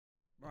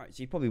Right,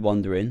 so you're probably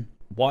wondering,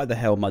 why the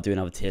hell am I doing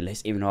another tier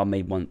list, even though I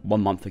made one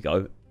month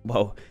ago?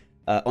 Well,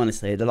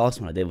 honestly, the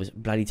last one I did was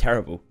bloody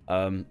terrible.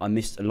 I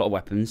missed a lot of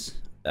weapons,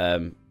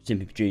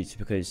 simply due to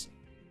because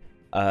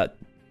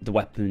the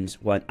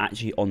weapons weren't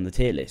actually on the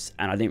tier list,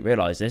 and I didn't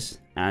realise this,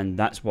 and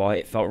that's why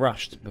it felt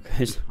rushed,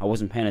 because I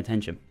wasn't paying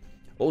attention.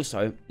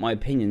 Also, my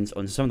opinions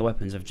on some of the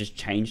weapons have just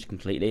changed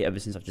completely ever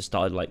since I've just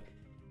started, like,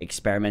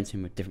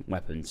 experimenting with different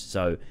weapons.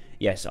 So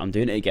yes, I'm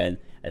doing it again,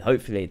 and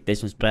hopefully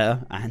this one's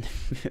better and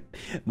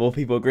more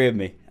people agree with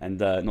me and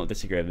not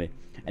disagree with me.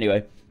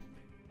 Anyway,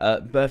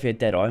 Birthday of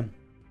Deadeye,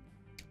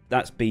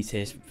 that's B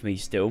tier for me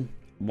still.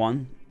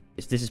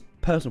 This is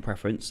personal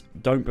preference. I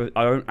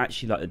don't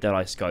actually like the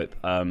Deadeye scope.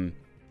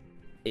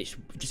 It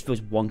just feels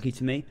wonky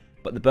to me,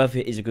 but the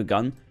Birthday is a good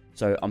gun,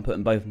 so I'm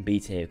putting both in B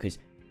tier because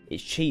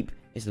it's cheap.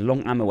 It's a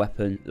long ammo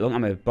weapon, long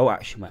ammo bolt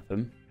action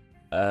weapon.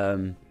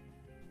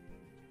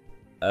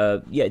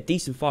 Yeah,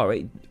 decent fire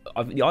rate.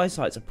 The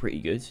eyesights are pretty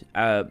good.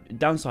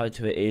 Downside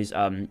to it is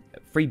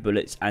 3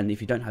 bullets, and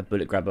if you don't have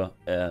bullet grabber,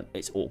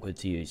 it's awkward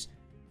to use.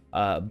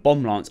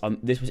 Bomb lance.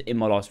 This was in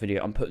my last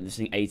video. I'm putting this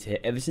thing A tier.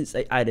 Ever since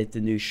they added the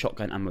new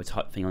shotgun ammo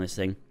type thing on this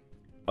thing,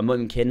 I'm not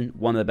even kidding.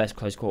 One of the best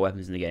close quarter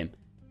weapons in the game.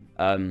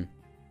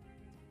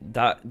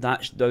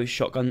 Those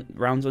shotgun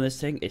rounds on this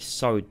thing is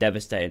so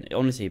devastating.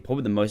 Honestly,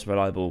 probably the most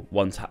reliable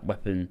one-tap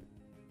weapon,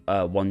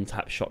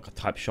 one-tap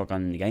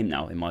shotgun in the game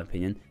now, in my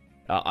opinion.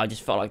 I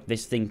just felt like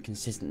this thing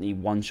consistently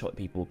one-shot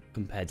people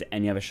compared to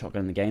any other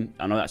shotgun in the game.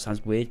 I know that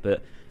sounds weird,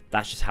 but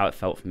that's just how it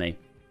felt for me.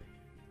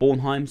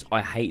 Bornheims,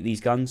 I hate these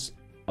guns.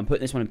 I'm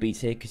putting this one in B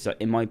tier because,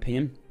 in my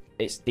opinion,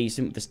 it's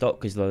decent with the stock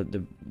because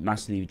the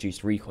massively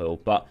reduced recoil.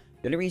 But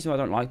the only reason I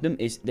don't like them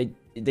is they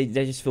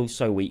just feel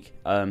so weak.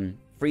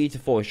 3 to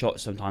 4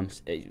 shots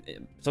sometimes.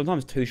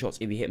 Sometimes 2 shots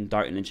if you hit them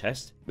direct in the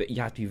chest, but you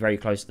have to be very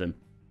close to them.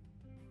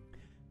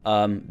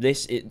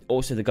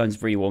 Also the gun's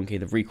really wonky.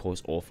 The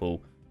recoil's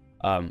awful.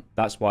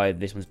 That's why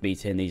this one's B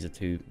tier and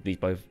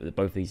both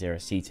of these are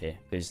C tier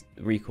because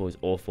the recoil is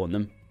awful on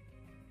them.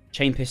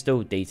 Chain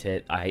pistol, D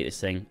tier. I hate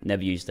this thing.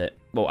 Never used it.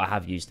 Well, I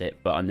have used it,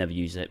 but I never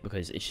use it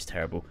because it's just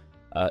terrible.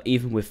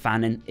 Even with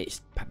fanning,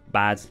 it's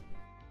bad.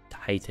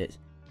 I hate it.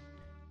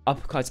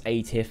 Uppercut's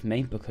A tier for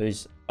me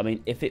because, I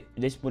mean,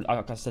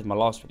 like I said in my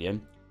last video,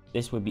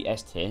 this would be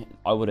S tier.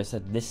 I would have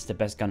said this is the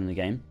best gun in the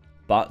game,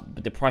 but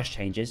with the price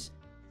changes,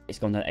 it's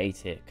gone to A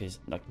tier because,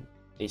 like,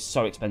 it's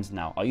so expensive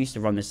now. I used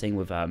to run this thing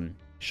with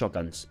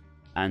shotguns,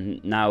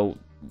 and now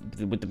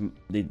with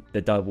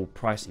the double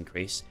price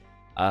increase,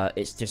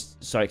 it's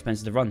just so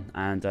expensive to run.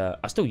 And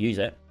I still use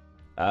it,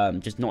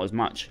 just not as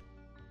much.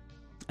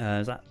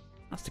 That's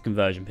the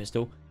conversion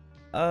pistol.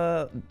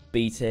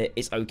 B tier.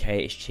 It's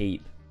okay. It's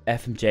cheap.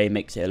 FMJ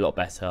makes it a lot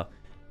better.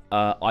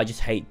 I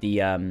just hate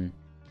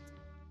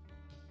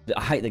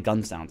I hate the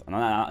gun sound. I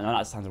know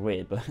that sounds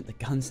weird, but the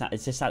gun sound,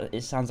 it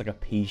sounds like a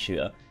pea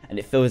shooter, and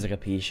it feels like a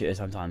pea shooter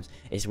sometimes.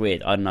 It's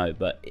weird, I don't know,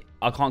 but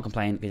I can't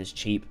complain because it's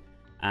cheap,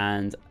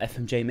 and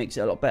FMJ makes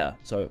it a lot better.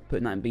 So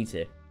putting that in B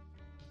tier.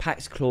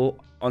 Pax Claw,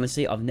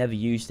 honestly, I've never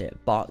used it,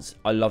 but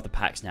I love the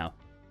Pax now.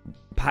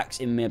 Pax,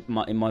 in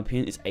my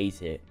opinion, is A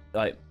tier.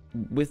 Like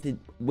with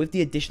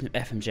the addition of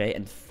FMJ,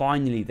 and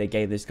finally they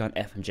gave this gun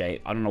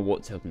FMJ. I don't know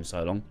what took them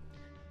so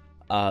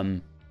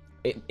long.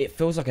 It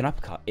feels like an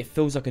uppercut. It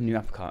feels like a new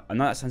uppercut. I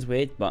know that sounds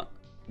weird, but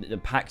the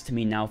Pax to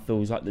me now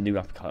feels like the new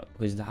uppercut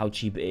because of how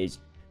cheap it is.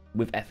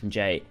 With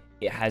FMJ,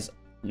 it has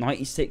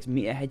 96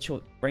 meter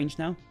headshot range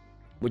now,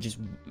 which is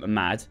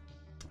mad.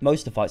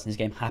 Most of the fights in this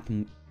game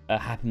happen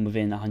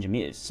within 100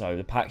 meters, so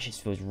the Pax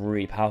just feels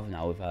really powerful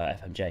now with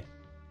FMJ.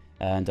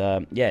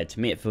 And yeah, to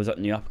me it feels like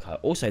the new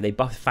uppercut. Also, they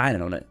buffed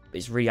fanning on it.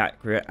 It's really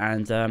accurate,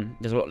 and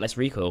there's a lot less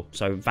recoil.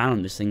 So fan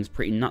on this thing's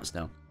pretty nuts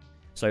now.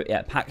 So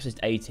yeah, Pax is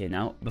A tier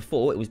now.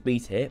 Before it was B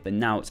tier, but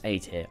now it's A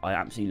tier. I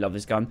absolutely love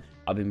this gun.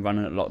 I've been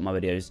running it a lot in my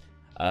videos.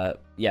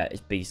 Yeah,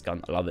 it's beast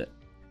gun. I love it.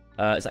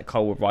 It's like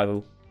Cold War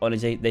Rival.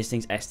 Honestly, this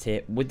thing's S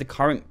tier. With the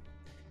current,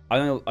 I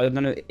don't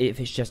know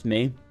if it's just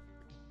me,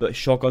 but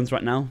shotguns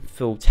right now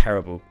feel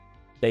terrible.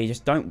 They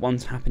just don't one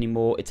tap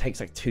anymore. It takes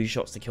like 2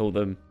 shots to kill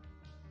them.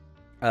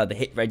 The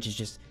hit reg is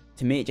just,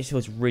 to me, it just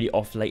feels really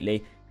off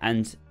lately.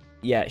 And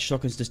yeah,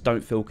 shotguns just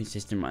don't feel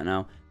consistent right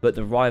now. But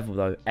the Rival,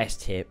 though, S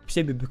tier,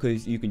 simply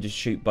because you can just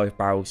shoot both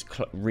barrels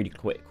really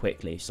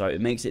quickly. So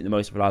it makes it the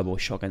most reliable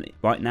shotgun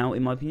right now,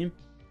 in my opinion.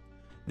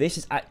 This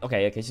is,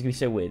 okay, this is going to be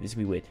so weird. This is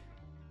going to be weird.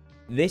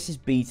 This is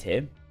B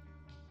tier,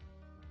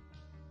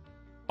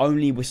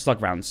 only with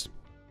slug rounds.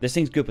 This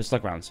thing's good with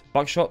slug rounds.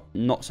 Buckshot,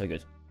 not so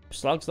good.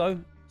 Slugs, though,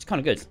 it's kind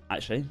of good,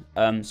 actually.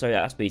 So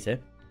yeah, that's B tier.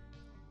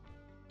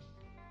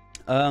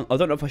 I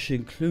don't know if I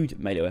should include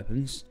melee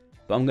weapons,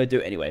 but I'm going to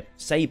do it anyway.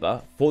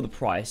 Saber, for the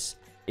price,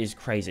 is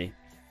crazy.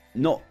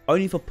 Not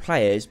only for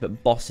players,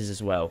 but bosses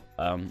as well.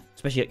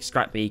 Especially like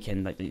Scrap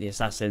Beacon, like the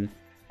Assassin.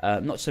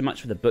 Not so much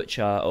for the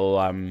Butcher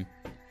or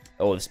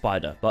the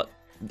Spider, but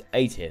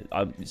A tier.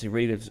 It's a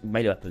really good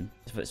melee weapon,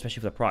 especially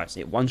for the price.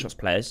 It one-shots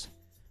players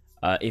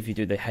if you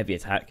do the heavy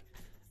attack.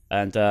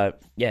 And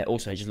yeah,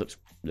 also it just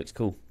looks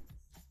cool.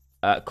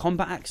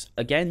 Combat Axe,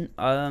 again,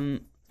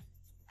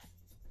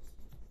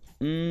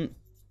 I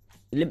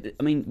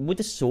mean, with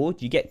the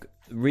sword, you get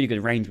really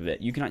good range with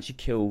it. You can actually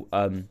kill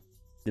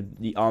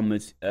the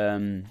armored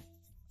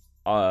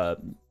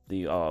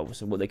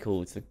what's what they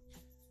call it, the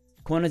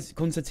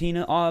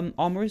concertina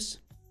armorers.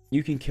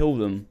 You can kill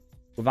them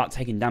without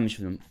taking damage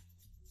from them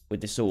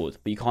with the sword,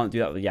 but you can't do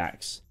that with the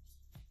axe.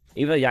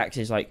 Even though the axe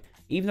is like,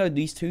 even though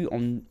these two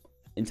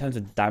in terms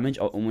of damage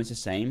are almost the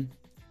same,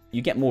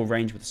 you get more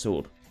range with the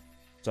sword.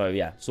 So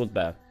yeah, sword's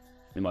better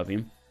in my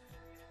opinion.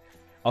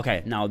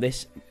 Okay, now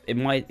this,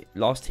 in my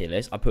last tier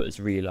list, I put this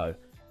really low.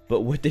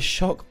 But with the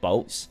shock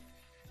bolts,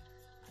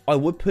 I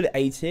would put it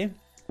A tier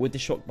with the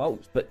shock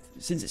bolts. But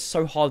since it's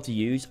so hard to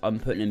use, I'm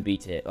putting it in B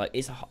tier. Like,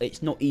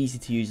 it's not easy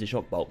to use the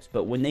shock bolts.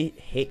 But when they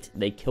hit,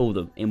 they kill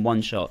them in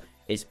one shot.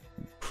 It's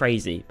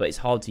crazy, but it's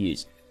hard to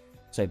use.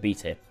 So B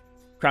tier.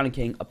 Crown and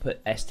King, I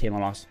put S tier in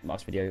my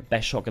last video.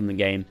 Best shotgun in the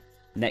game,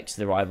 next to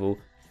the rival.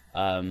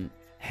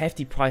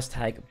 Hefty price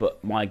tag,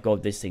 but my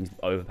god, this thing's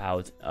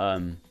overpowered.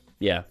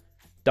 Yeah.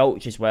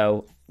 Dolch as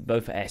well,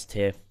 both at S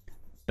tier.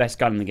 Best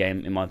gun in the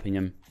game, in my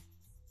opinion.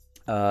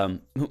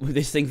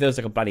 This thing feels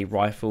like a bloody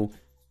rifle.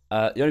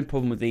 The only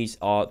problem with these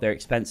are they're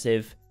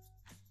expensive.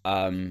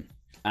 And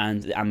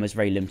the ammo is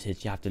very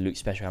limited. You have to loot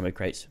special ammo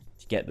crates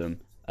to get them.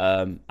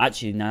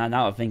 Actually,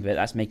 now I think of it,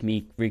 that's making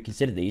me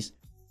reconsider these.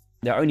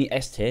 They're only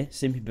S tier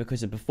simply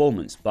because of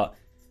performance. But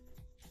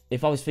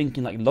if I was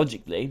thinking like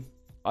logically,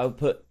 I would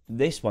put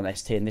this one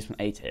S tier and this one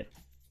A tier.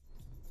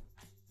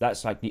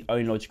 That's like the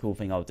only logical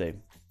thing I'll do.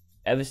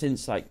 Ever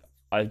since, like,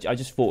 I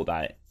just thought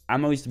about it.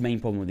 Ammo is the main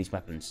problem with these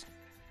weapons.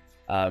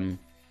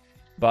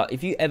 But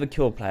if you ever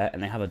kill a player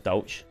and they have a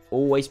Dolch,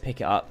 always pick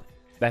it up.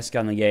 Best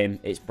gun in the game.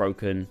 It's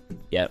broken.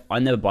 Yeah, I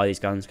never buy these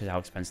guns because of how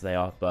expensive they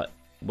are. But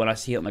when I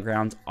see it on the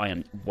ground, I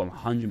am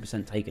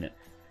 100% taking it.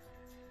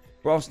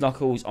 Brass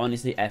Knuckles,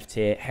 honestly, F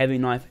tier. Heavy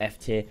Knife, F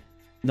tier.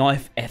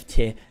 Knife, F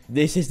tier.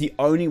 This is the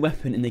only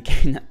weapon in the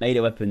game that made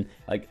a weapon,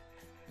 like,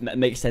 that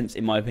makes sense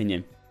in my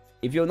opinion.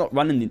 If you're not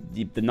running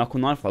the knuckle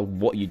knife, like,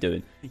 what are you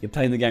doing? You're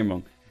playing the game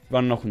wrong.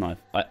 Run a knuckle knife.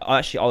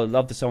 I would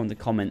love for someone to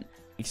comment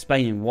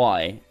explaining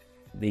why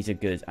these are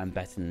good and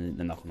better than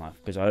the knuckle knife,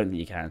 because I don't think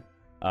you can.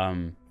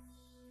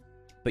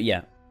 But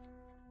yeah,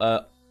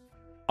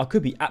 I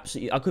could be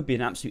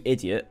an absolute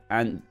idiot,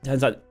 and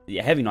turns out the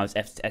heavy knife's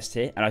S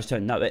tier, and I just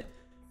don't know it.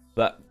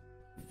 But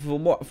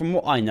from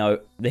what I know,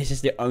 this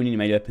is the only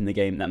melee weapon in the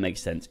game that makes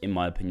sense, in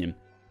my opinion.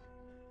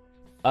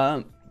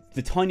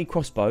 The tiny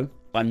crossbow,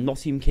 I'm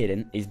not even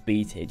kidding, is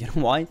B tier. Do you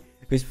know why?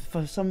 Because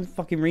for some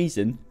fucking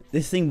reason,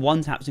 this thing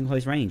one taps in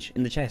close range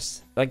in the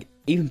chest. Like,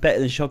 even better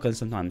than shotgun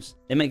sometimes.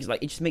 It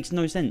just makes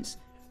no sense.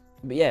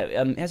 But yeah,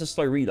 it has a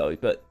slow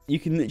reload, but you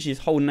can literally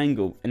just hold an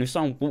angle, and if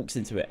someone walks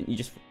into it,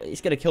 and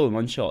it's gonna kill them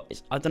one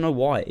shot. I don't know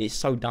why. It's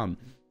so dumb.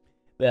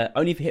 But yeah,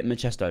 only if you hit them in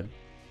the chest though.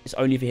 It's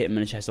only if you hit them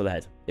in the chest or the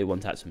head, it one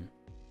taps them.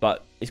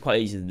 But it's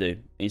quite easy to do,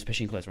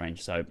 especially in close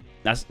range. So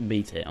that's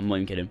B tier. I'm not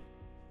even kidding.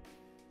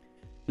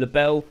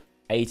 Lebel,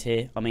 A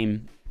tier. I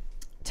mean,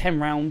 10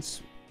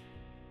 rounds,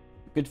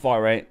 good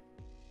fire rate,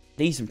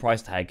 decent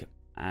price tag,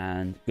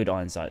 and good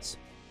iron sights.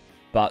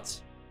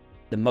 But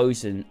the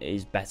Mosin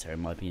is better in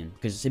my opinion,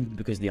 simply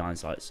because of the iron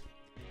sights.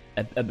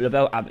 A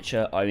Lebel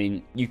aperture, I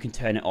mean, you can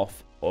turn it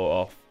off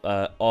or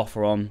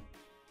on.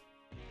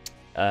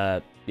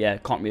 Yeah,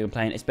 can't really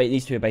complain.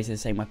 These two are basically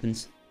the same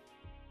weapons.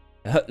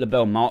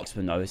 Lebel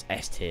marksman though is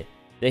S tier.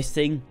 This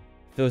thing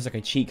feels like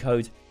a cheat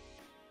code.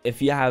 If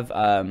you have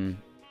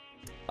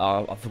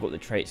I forgot the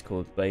trait's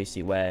called,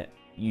 basically where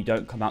you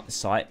don't come out the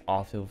sight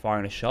after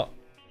firing a shot.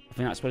 I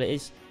think that's what it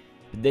is.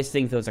 But this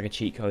thing feels like a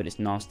cheat code. It's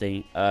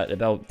nasty.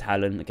 Lebel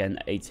Talon, again,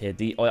 A tier.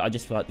 I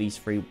just feel like these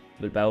three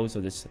Lebels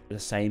are the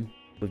same,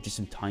 with just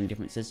some tiny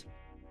differences.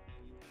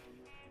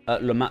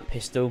 Lamat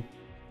pistol,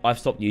 I've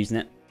stopped using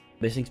it.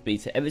 This thing's B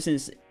tier. Ever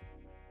since,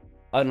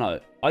 I don't know,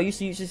 I used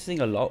to use this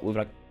thing a lot with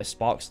like a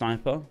spark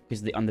sniper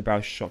because of the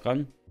underbarrel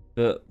shotgun.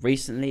 But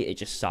recently, it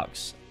just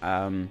sucks.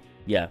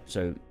 Yeah,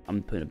 so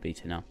I'm putting a B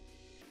tier now.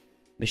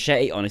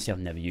 Machete, honestly, I've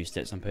never used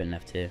it, so I'm putting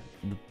F tier.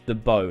 The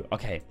bow,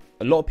 okay.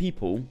 A lot of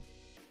people,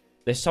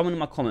 there's someone in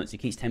my comments who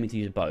keeps telling me to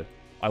use a bow.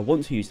 I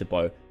want to use the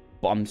bow,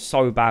 but I'm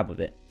so bad with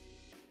it.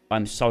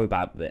 I'm so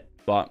bad with it.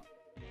 But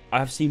I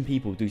have seen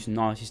people do some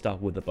nasty stuff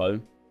with the bow,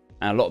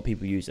 and a lot of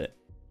people use it.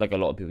 Like, a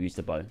lot of people use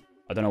the bow.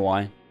 I don't know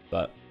why,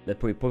 but they're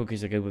probably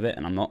because they're good with it,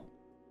 and I'm not.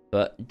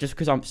 But just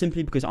because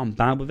simply because I'm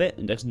bad with it,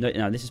 and there's no,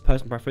 this is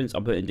personal preference,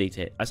 I'm putting it in D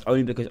tier. That's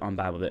only because I'm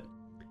bad with it.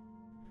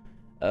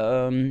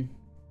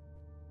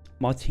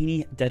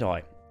 Martini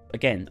Deadeye.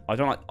 Again, I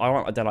don't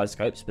like Deadeye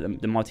scopes,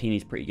 but the Martini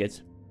is pretty good.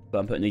 But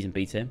I'm putting these in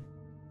B tier.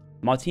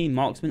 Martini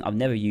Marksman, I've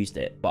never used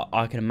it, but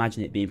I can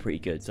imagine it being pretty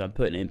good, so I'm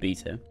putting it in B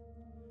tier.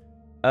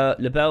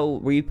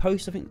 Lebel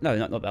Repost, I think. No,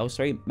 not Lebel,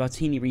 sorry.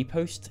 Martini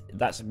Repost.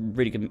 That's a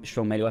really good,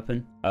 strong melee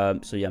weapon.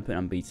 So yeah, I'm putting it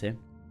on B tier.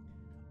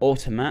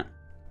 Automat.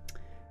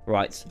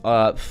 Right.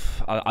 I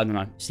don't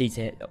know. C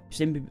tier.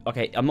 Simply,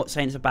 okay, I'm not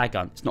saying it's a bad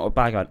gun. It's not a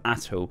bad gun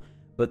at all.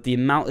 But the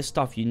amount of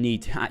stuff you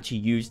need to actually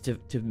use to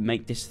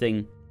make this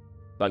thing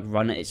like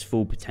run at its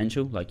full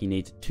potential, like you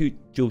need 2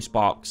 dual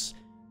sparks,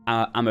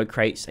 ammo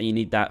crates, and you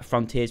need that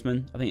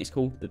frontiersman, I think it's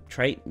called, the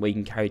trait, where you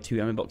can carry 2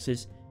 ammo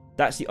boxes.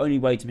 That's the only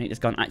way to make this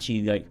gun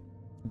actually, like,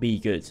 be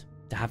good,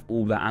 to have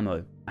all that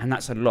ammo. And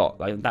that's a lot.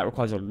 Like, that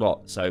requires a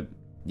lot. So,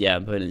 yeah,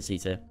 I'm putting it in C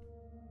tier.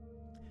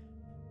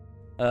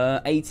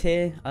 A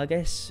tier, I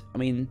guess. I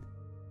mean,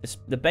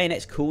 the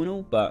bayonet's cool and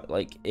all, but,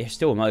 like, it's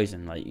still a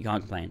Mosin. Like, you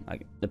can't complain.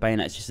 Like, the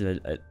bayonet's just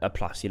a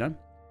plus, you know?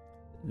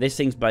 This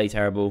thing's bloody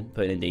terrible.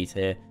 Put it in D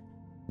tier.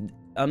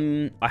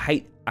 I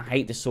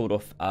hate the sort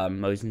of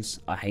Mosins.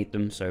 I hate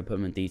them, so put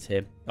them in D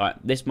tier. Alright,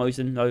 this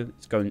Mosin, though,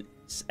 it's going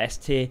S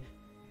tier.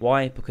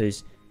 Why?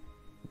 Because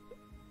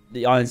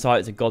the iron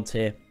sights are god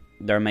tier.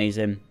 They're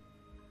amazing.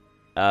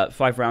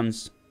 5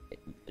 rounds,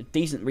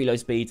 decent reload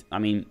speed. I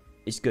mean,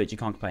 it's good. You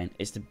can't complain.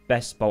 It's the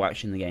best bolt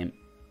action in the game.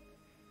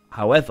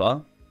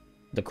 However,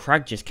 the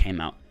Krag just came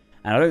out,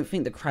 and I don't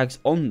think the Krag's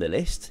on the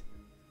list.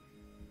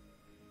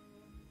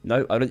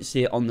 No, I don't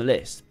see it on the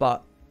list.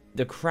 But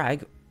the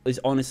Krag is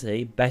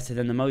honestly better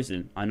than the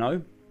Mosin. I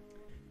know,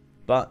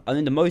 but I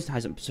think the Mosin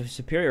has a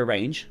superior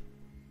range.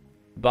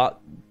 But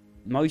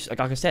most, like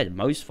I said,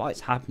 most fights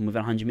happen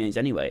within 100 minutes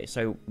anyway.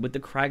 So with the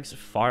Krag's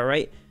fire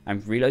rate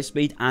and reload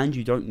speed, and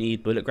you don't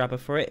need bullet grabber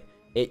for it,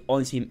 it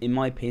honestly, in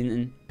my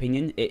opinion,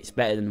 it's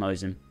better than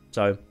Mosin.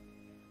 So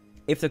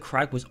if the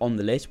Krag was on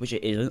the list, which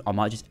it isn't, I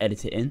might just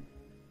edit it in.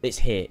 It's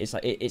here. It's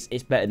like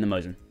it's better than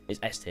Mosin.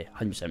 It's S tier,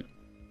 100%.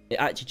 It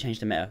actually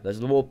changed the meta.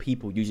 There's more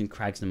people using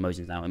Krags than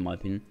Mosins now, in my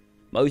opinion.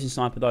 Mosin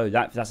sniper though,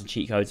 that's a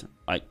cheat code.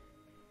 Like,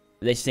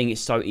 this thing is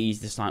so easy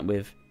to snipe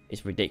with.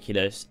 It's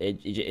ridiculous.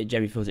 It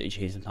generally feels like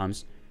itchy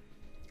sometimes.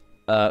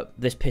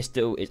 This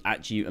pistol is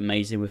actually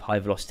amazing with high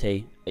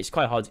velocity. It's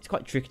quite hard. It's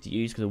quite tricky to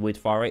use because of weird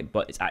fire rate,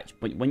 but it's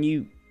actually when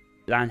you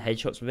land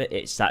headshots with it,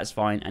 it's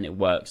satisfying and it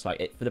works.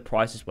 Like, for the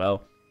price as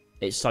well,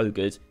 it's so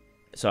good.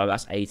 So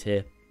that's A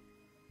tier.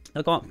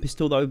 I got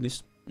pistol though.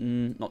 This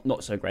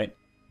not so great.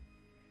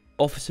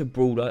 Officer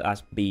Brawler,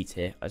 that's B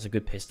tier. That's a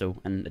good pistol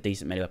and a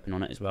decent melee weapon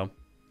on it as well.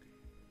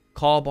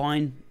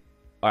 Carbine.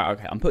 Alright,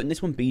 okay, I'm putting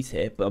this one B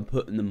tier, but I'm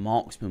putting the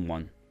Marksman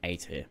one A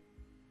tier.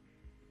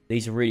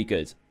 These are really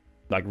good.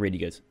 Like, really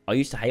good. I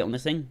used to hate on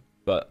this thing,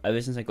 but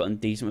ever since I've gotten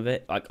decent with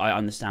it, like, I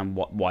understand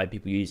why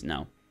people use it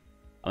now.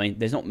 I mean,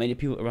 there's not many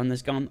people that run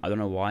this gun. I don't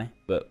know why,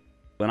 but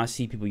when I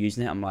see people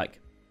using it, I'm like,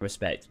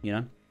 respect, you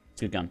know?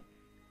 It's a good gun.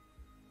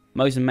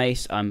 Mosin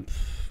Mace, I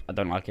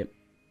don't like it.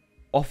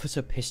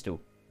 Officer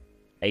Pistol,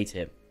 A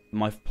tier.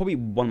 Probably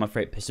one of my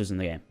favorite pistols in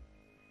the game.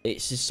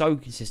 It's just so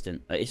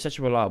consistent. It's such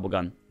a reliable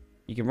gun.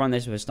 You can run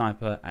this with a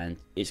sniper, and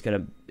it's gonna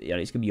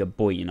be your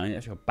boy, you know.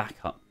 That's your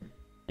backup, and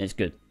it's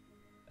good.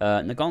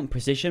 Nagant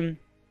Precision,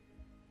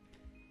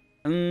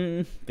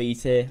 B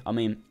tier. I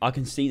mean, I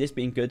can see this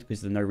being good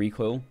because there's no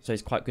recoil, so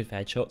it's quite good for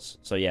headshots.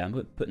 So yeah, I'm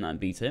putting that in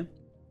B tier.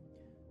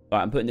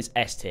 Right, I'm putting this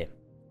S tier.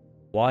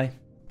 Why?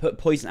 Put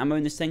poison ammo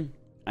in this thing,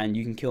 and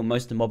you can kill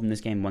most of the mob in this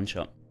game in one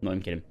shot. Not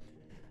even kidding.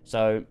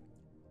 So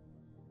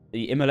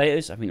the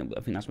immolators, I think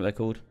that's what they're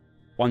called.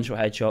 One shot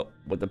headshot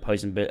with the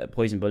poison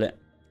bullet.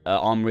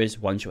 Armorers,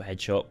 one shot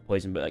headshot,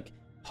 poison bullet. Like,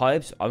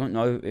 hives, I don't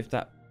know if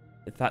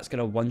that's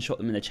gonna one shot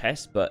them in the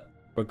chest, but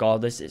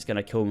regardless, it's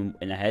gonna kill them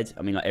in the head.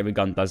 I mean, like, every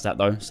gun does that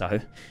though. So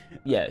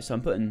yeah, so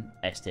I'm putting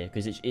S tier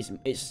because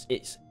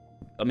it's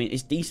I mean,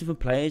 it's decent for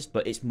players,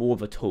 but it's more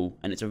of a tool,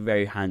 and it's a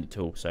very handy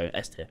tool. So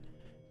S tier.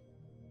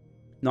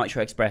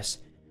 Nitro Express.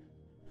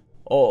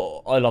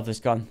 Oh, I love this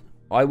gun.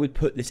 I would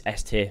put this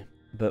S tier,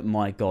 but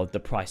my god, the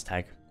price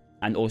tag.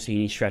 And also you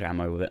need shredder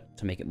ammo with it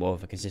to make it more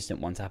of a consistent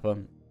one-tapper.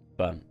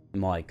 But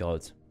my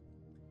god,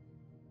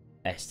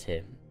 S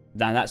tier.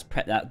 Now that's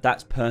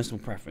personal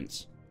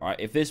preference, right?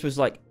 If this was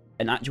like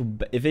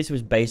if this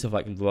was based off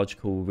like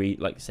logical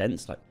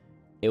sense, like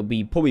it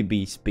would probably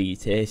be B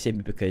tier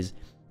simply because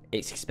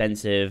it's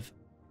expensive,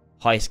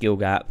 high skill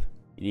gap.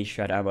 You need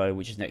shredder ammo,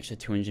 which is an extra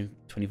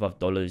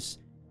 $225.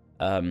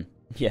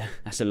 Yeah,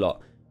 that's a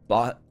lot.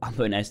 But I'm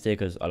putting S tier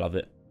because I love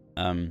it.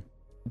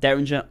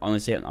 Derringer,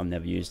 honestly, I've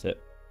never used it,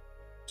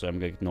 so I'm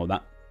going to ignore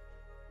that.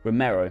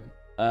 Romero,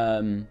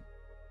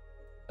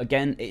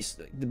 again, it's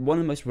one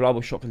of the most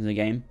reliable shotguns in the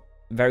game.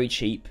 Very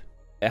cheap.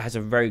 It has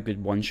a very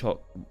good one-shot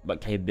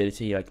like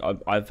capability. Like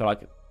I feel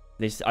like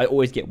this, I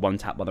always get one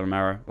tap by the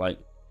Romero, like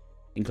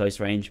in close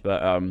range.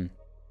 But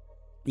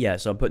yeah,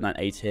 so I'm putting that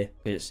A tier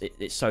because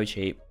it's so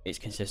cheap. It's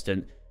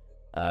consistent.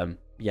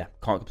 Yeah,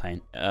 can't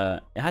complain.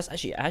 It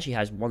actually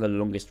has one of the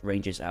longest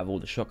ranges out of all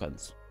the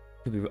shotguns.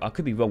 I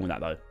could be wrong with that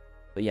though,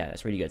 but yeah,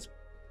 that's really good.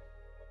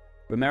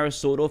 Romero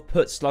sort of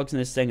put slugs in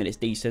this thing and it's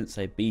decent,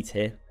 so B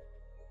tier.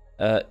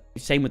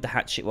 Same with the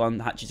hatchet one.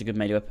 The hatchet's a good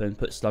melee weapon.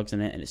 Put slugs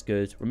in it and it's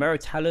good. Romero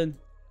Talon,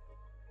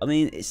 I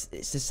mean, it's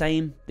the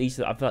same. I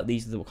feel like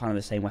these are kind of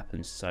the same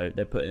weapons, so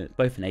they're putting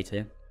both in A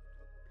tier.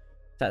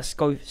 That's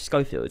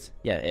Schofield.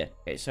 Yeah.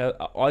 Okay, so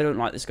I don't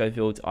like the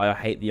Schofield. I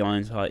hate the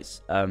iron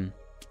sights.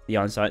 The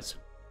iron sights.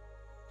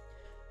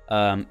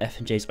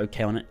 FMJ's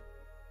okay on it.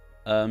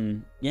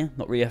 Yeah,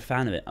 not really a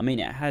fan of it. I mean,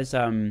 it has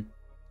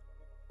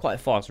quite a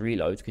fast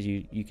reload because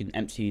you can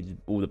empty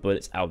all the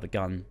bullets out of the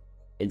gun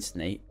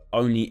instantly,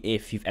 only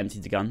if you've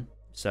emptied the gun.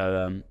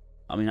 So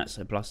I mean, that's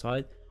a plus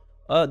side.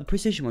 The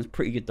precision one's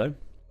pretty good though.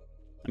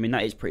 I mean,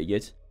 that is pretty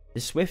good. The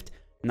Swift.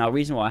 Now, the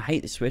reason why I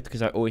hate the Swift,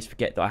 because I always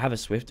forget that I have a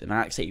Swift, and I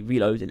accidentally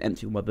reload and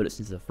empty all my bullets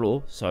into the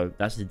floor, so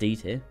that's the D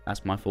tier.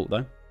 That's my fault,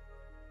 though.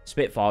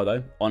 Spitfire,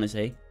 though,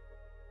 honestly,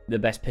 the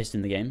best pistol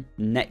in the game,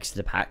 next to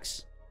the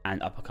Pax,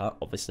 and Uppercut,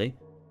 obviously.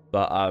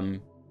 But,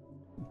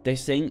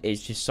 this thing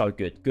is just so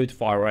good. Good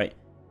fire rate,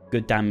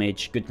 good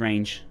damage, good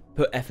range.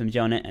 Put FMG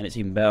on it, and it's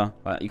even better.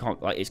 Like, you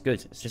can't, like, it's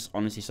good. It's just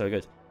honestly so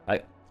good.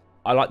 Like,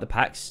 I like the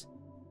Pax,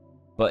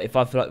 but if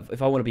I feel like,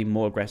 if I want to be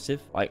more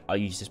aggressive, I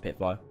use the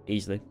Spitfire,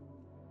 easily.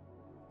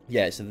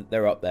 Yeah, so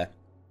they're up there.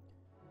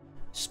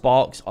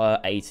 Sparks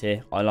are A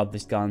tier. I love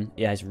this gun.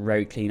 It has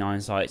very clean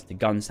iron sights. The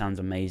gun sounds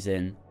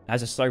amazing. It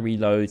has a slow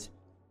reload,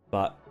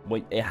 but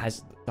it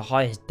has the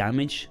highest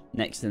damage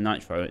next to the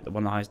Nitro.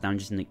 One of the highest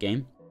damages in the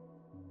game.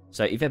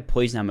 So if you have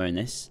poison ammo in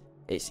this,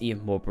 it's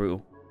even more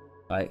brutal.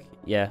 Like,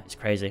 yeah, it's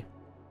crazy.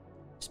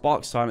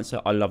 Spark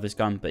silencer, I love this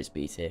gun, but it's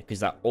B tier because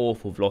that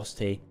awful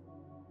velocity,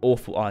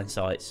 awful iron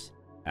sights,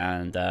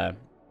 and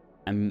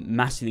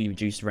massively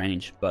reduced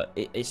range. But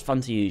it's fun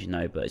to use, you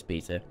know, but it's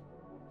B tier.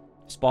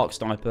 Spark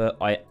sniper,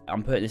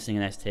 I'm putting this thing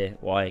in S tier.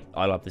 Why?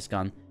 I love this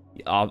gun.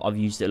 I've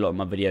used it a lot in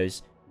my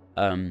videos.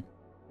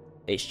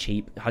 It's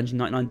cheap,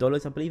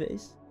 $199, I believe it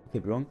is. I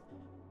could be wrong.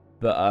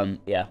 But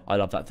yeah, I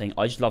love that thing.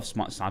 I just love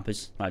smart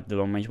snipers, like the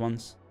long range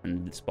ones,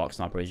 and the Spark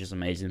sniper is just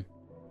amazing.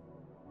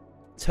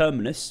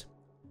 Terminus.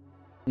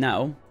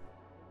 Now,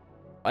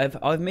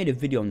 I've made a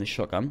video on this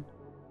shotgun,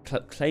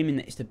 claiming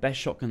that it's the best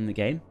shotgun in the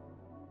game,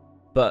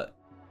 but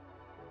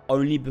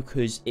only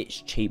because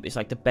it's cheap. It's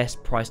like the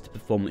best price to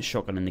performance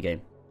shotgun in the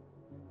game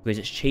because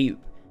it's cheap.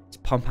 It's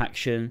pump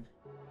action.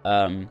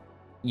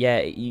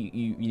 Yeah,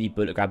 you need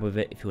bullet grab with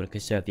it if you want to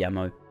conserve the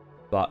ammo,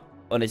 but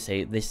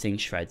honestly, this thing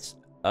shreds.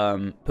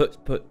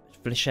 Put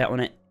flechette on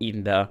it,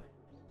 even better.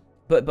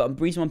 But the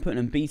reason I'm putting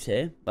them B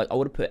tier, like I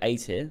would have put A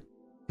tier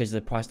because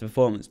of the price to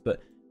performance,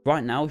 but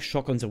right now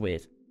shotguns are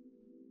weird.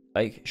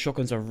 Like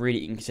shotguns are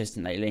really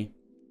inconsistent lately.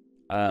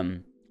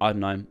 I don't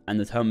know, and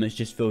the Terminus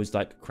just feels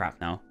like crap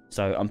now,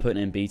 so I'm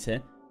putting it in B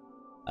tier.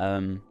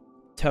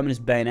 Terminus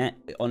bayonet,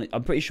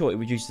 I'm pretty sure it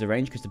reduces the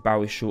range because the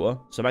barrel is shorter,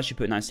 so I'm actually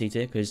putting that in C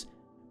tier because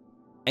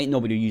ain't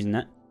nobody using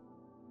that.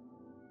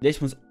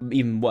 This one's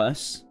even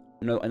worse.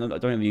 No, I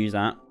don't even use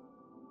that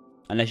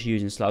unless you're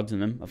using slugs in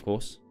them, of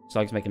course.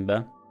 Slugs make them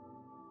better.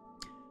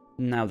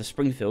 Now the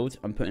Springfield,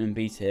 I'm putting in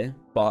B tier,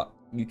 but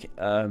you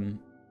can,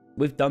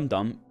 with Dum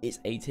Dum, it's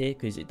A tier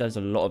because it does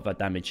a lot of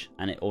damage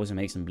and it also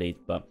makes them bleed.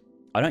 But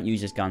I don't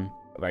use this gun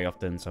very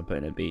often, so I'm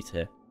putting it in B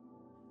tier.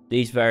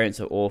 These variants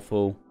are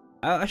awful.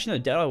 Actually,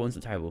 no, Deadeye one's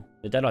not terrible.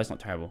 The Deadeye's not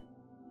terrible.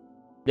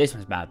 This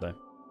one's bad though.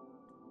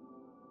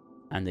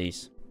 And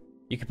these,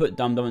 you could put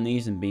Dum Dum in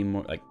these and be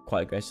more like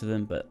quite aggressive with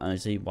them, but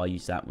honestly, why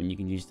use that when you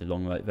can use the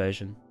long light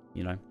version?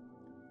 You know.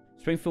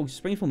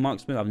 Springfield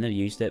Marksman, I've never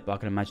used it, but I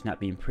can imagine that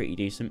being pretty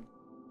decent.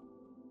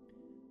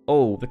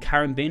 Oh, the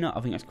Carabiner,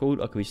 I think that's called.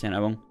 I could be saying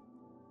that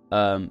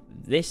wrong.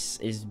 This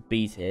is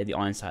B tier, the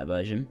Iron Sight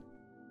version.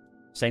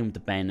 Same with the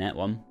Bayonet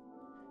one.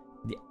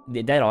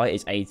 The Deadeye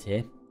is A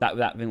tier.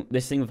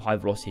 This thing with high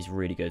velocity is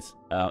really good.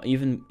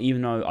 Even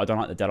though I don't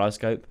like the Deadeye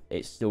scope,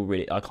 it's still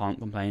really, I can't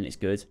complain. It's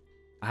good.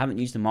 I haven't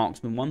used the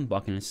Marksman one, but I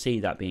can see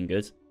that being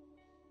good.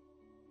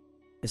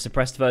 The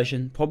suppressed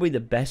version, probably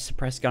the best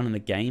suppressed gun in the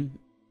game.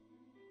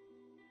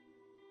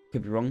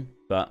 Could be wrong,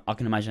 but I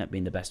can imagine that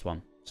being the best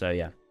one. So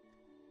yeah.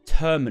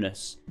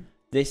 Terminus.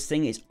 This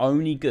thing is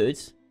only good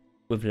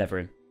with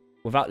levering.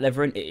 Without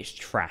levering, it is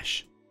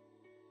trash.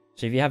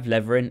 So if you have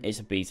levering,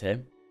 it's a B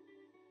tier.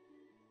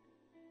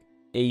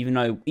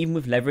 Even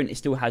with levering, it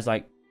still has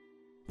like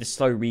the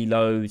slow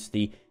reloads,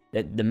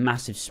 the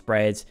massive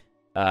spread.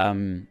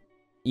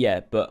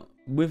 Yeah, but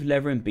with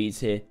levering, B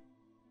tier.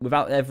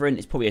 Without levering,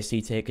 it's probably a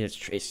C tier because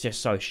it's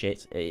just so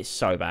shit. It's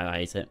so bad, I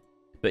hate it.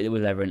 But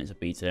with levering, it's a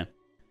B tier.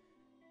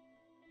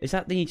 Is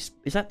that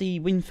the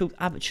Winfield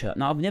Aperture?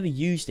 Now, I've never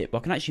used it, but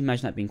I can actually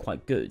imagine that being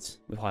quite good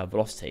with higher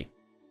velocity.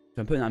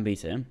 So I'm putting that in B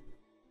tier.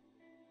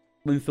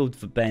 Winfield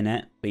for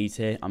Bayonet, B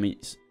tier. I mean,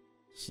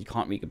 you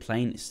can't really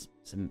complain. It's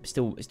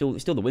still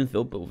the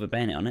Winfield, but with a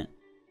bayonet on it.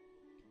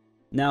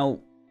 Now,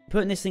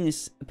 putting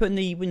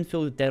the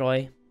Winfield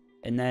Deadeye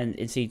and then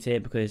in C tier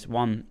because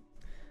one,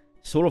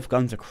 sort of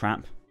guns are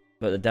crap,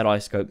 but the Deadeye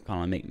scope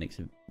kind of makes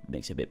it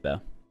a bit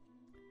better.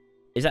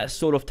 Is that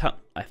sort of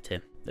F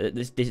tier?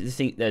 This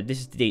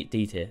is D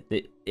tier.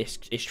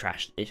 It's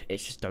trash.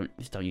 It's just don't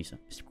use it.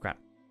 It's crap.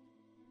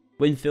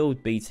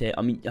 Winfield B tier.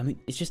 I mean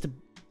it's just the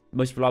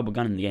most reliable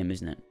gun in the game,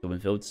 isn't it? The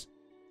Winfields.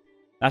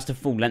 That's the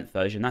full length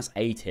version. That's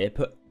A tier.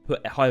 Put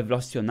a high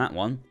velocity on that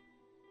one,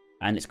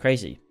 and it's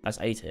crazy. That's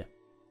A tier.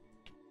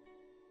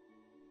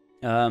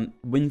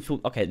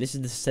 Winfield. Okay, this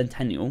is the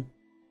Centennial.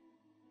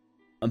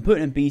 I'm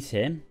putting in B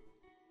tier.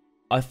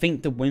 I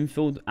think the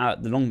Winfield,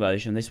 the long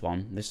version,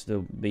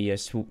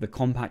 the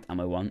compact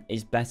ammo one,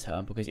 is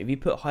better because if you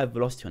put high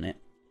velocity on it,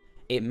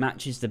 it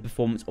matches the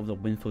performance of the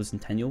Winfield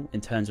Centennial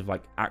in terms of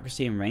like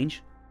accuracy and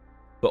range,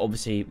 but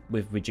obviously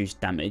with reduced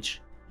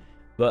damage.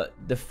 But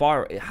the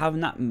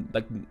having that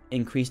like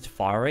increased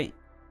fire rate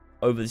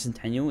over the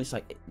Centennial. It's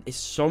like, it's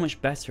so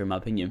much better in my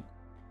opinion.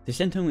 The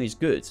Centennial is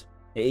good.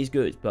 It is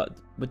good, but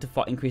with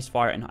the increased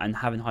fire and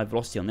having high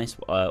velocity on this,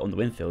 on the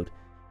Winfield,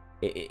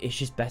 it's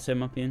just better in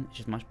my opinion. It's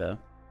just much better.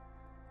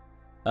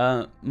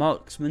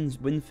 Marksman's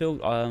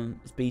Winfield,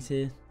 it's B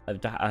tier.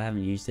 I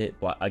haven't used it,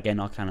 but again,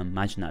 I can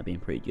imagine that being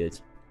pretty good.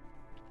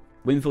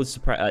 Winfield,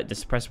 the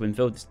suppressed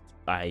Winfield,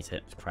 I hate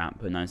it. It's crap,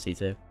 but no, C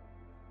tier.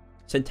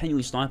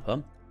 Centennial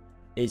Sniper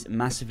is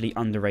massively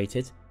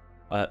underrated.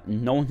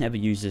 No one ever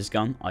uses this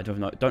gun. I don't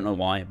know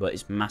why, but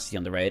it's massively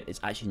underrated. It's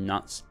actually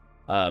nuts.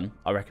 I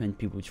recommend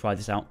people try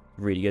this out.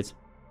 Really good.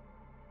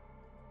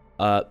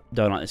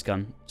 Don't like this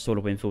gun. Sword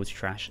of Winfield's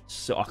trash.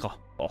 So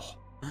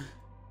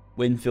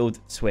Winfield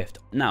Swift.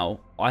 Now,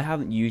 I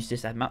haven't used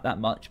this that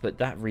much, but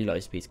that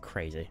reload speed is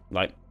crazy.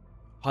 Like,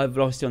 high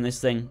velocity on this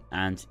thing,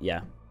 and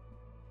yeah,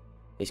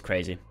 it's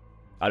crazy.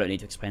 I don't need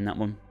to explain that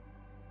one.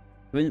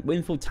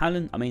 Winfield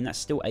Talon, I mean, that's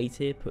still A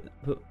tier. Put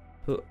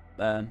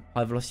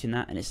high velocity in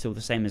that, and it's still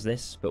the same as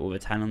this, but with a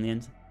Talon on the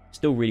end.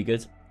 Still really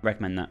good.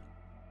 Recommend that.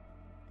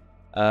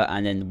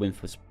 And then the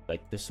Winfield's,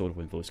 like, the Sword of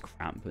Winfield's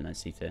crap, but no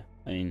C tier.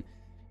 I mean,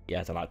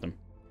 yeah, I like them.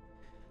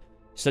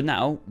 So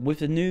now, with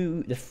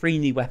the 3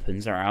 new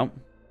weapons that are out,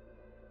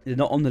 they're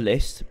not on the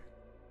list,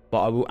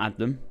 but I will add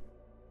them.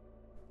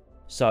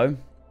 So,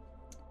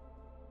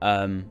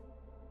 the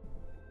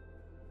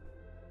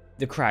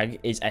Krag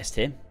is S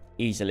tier,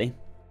 easily.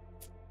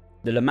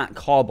 The Lamat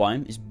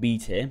Carbine is B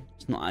tier.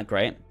 It's not that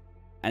great.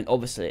 And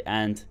obviously,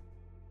 and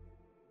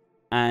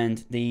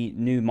the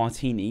new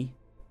Martini,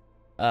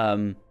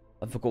 I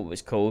forgot what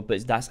it's called,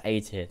 but that's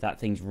A tier.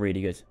 That thing's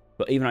really good.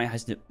 But even though it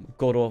has the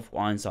god-awful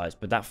iron sights,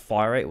 but that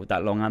fire rate with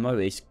that long ammo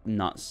is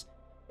nuts.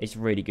 It's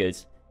really good.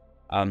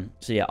 So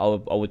yeah,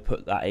 I would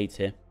put that A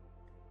tier.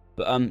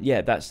 But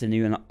yeah, that's the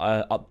new and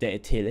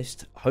updated tier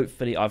list.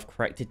 Hopefully, I've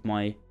corrected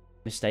my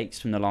mistakes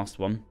from the last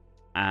one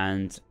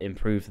and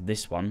improved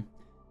this one.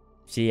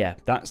 So yeah,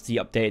 that's the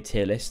updated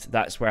tier list.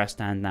 That's where I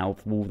stand now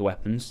with all the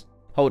weapons.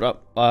 Hold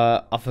up,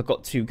 I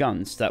forgot 2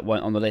 guns that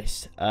weren't on the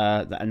list,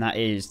 and that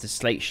is the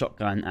Slate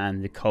Shotgun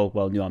and the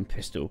Coldwell New Iron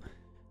Pistol.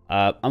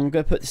 I'm going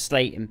to put the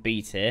Slate in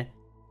B tier,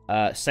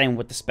 same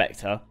with the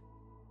Spectre,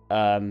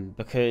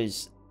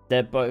 because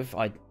they're both,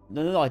 they're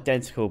not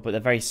identical, but they're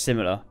very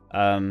similar.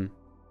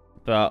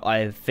 But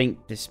I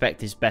think the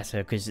Spectre is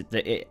better because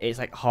it's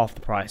like half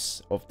the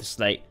price of the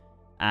Slate,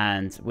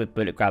 and with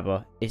Bullet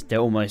Grabber, they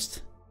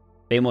almost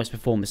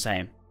perform the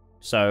same.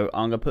 So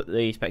I'm going to put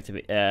the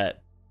Spectre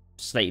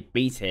Slate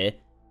B tier,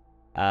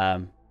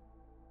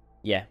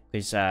 yeah,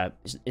 because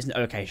it's an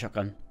okay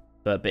shotgun,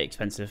 but a bit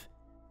expensive.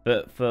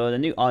 But for the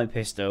new Iron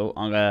Pistol,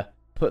 I'm going to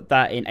put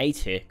that in A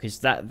tier, because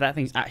that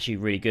thing's actually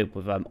really good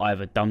with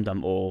either Dum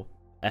Dum or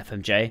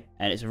FMJ,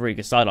 and it's a really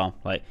good sidearm.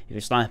 Like, if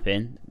you're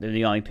sniping, the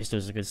new Iron Pistol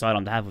is a good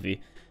sidearm to have with you.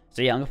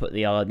 So yeah, I'm going to put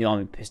the new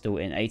Iron Pistol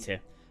in A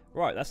tier.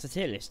 Right, that's the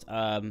tier list.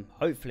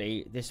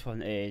 Hopefully this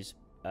one is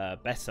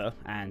better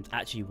and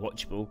actually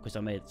watchable, because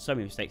I made so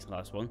many mistakes in the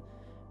last one.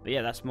 But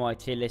yeah, that's my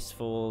tier list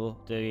for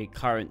the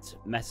current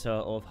meta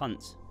of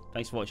hunts.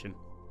 Thanks for watching.